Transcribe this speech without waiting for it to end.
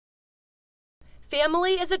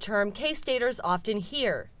Family is a term K-Staters often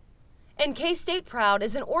hear. And K-State Proud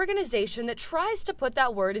is an organization that tries to put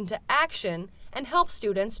that word into action and help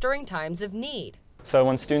students during times of need. So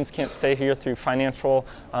when students can't stay here through financial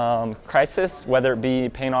crisis, whether it be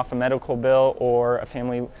paying off a medical bill or a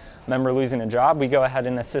family member losing a job, we go ahead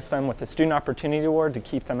and assist them with the Student Opportunity Award to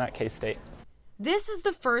keep them at K-State. This is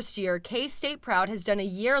the first year K-State Proud has done a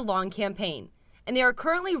year-long campaign, and they are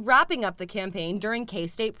currently wrapping up the campaign during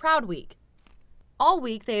K-State Proud Week. All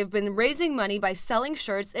week, they have been raising money by selling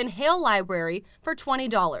shirts in Hale Library for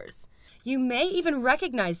 $20. You may even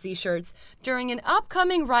recognize these shirts during an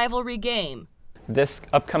upcoming rivalry game. This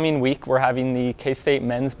upcoming week, we're having the K-State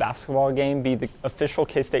men's basketball game be the official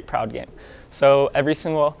K-State Proud game. So every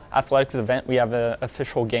single athletics event, we have an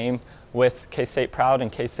official game with K-State Proud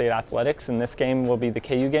and K-State Athletics, and this game will be the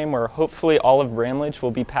KU game, where hopefully all of Bramlage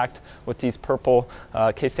will be packed with these purple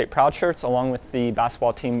K-State Proud shirts, along with the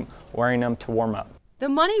basketball team wearing them to warm up. The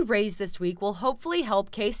money raised this week will hopefully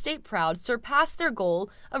help K-State Proud surpass their goal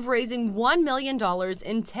of raising $1 million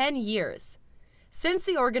in 10 years. Since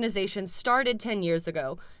the organization started 10 years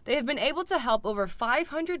ago, they have been able to help over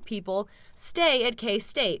 500 people stay at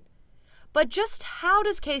K-State. But just how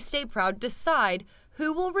does K-State Proud decide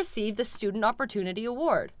who will receive the Student Opportunity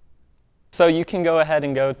Award? So you can go ahead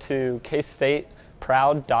and go to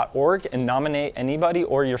kstateproud.org and nominate anybody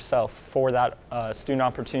or yourself for that Student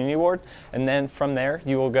Opportunity Award. And then from there,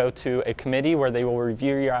 you will go to a committee where they will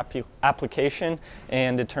review your application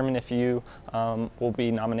and determine if you will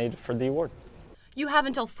be nominated for the award. You have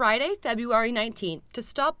until Friday, February 19th to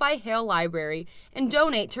stop by Hale Library and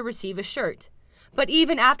donate to receive a shirt. But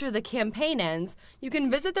even after the campaign ends, you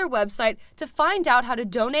can visit their website to find out how to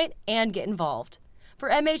donate and get involved. For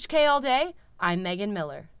MHK All Day, I'm Megan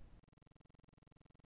Miller.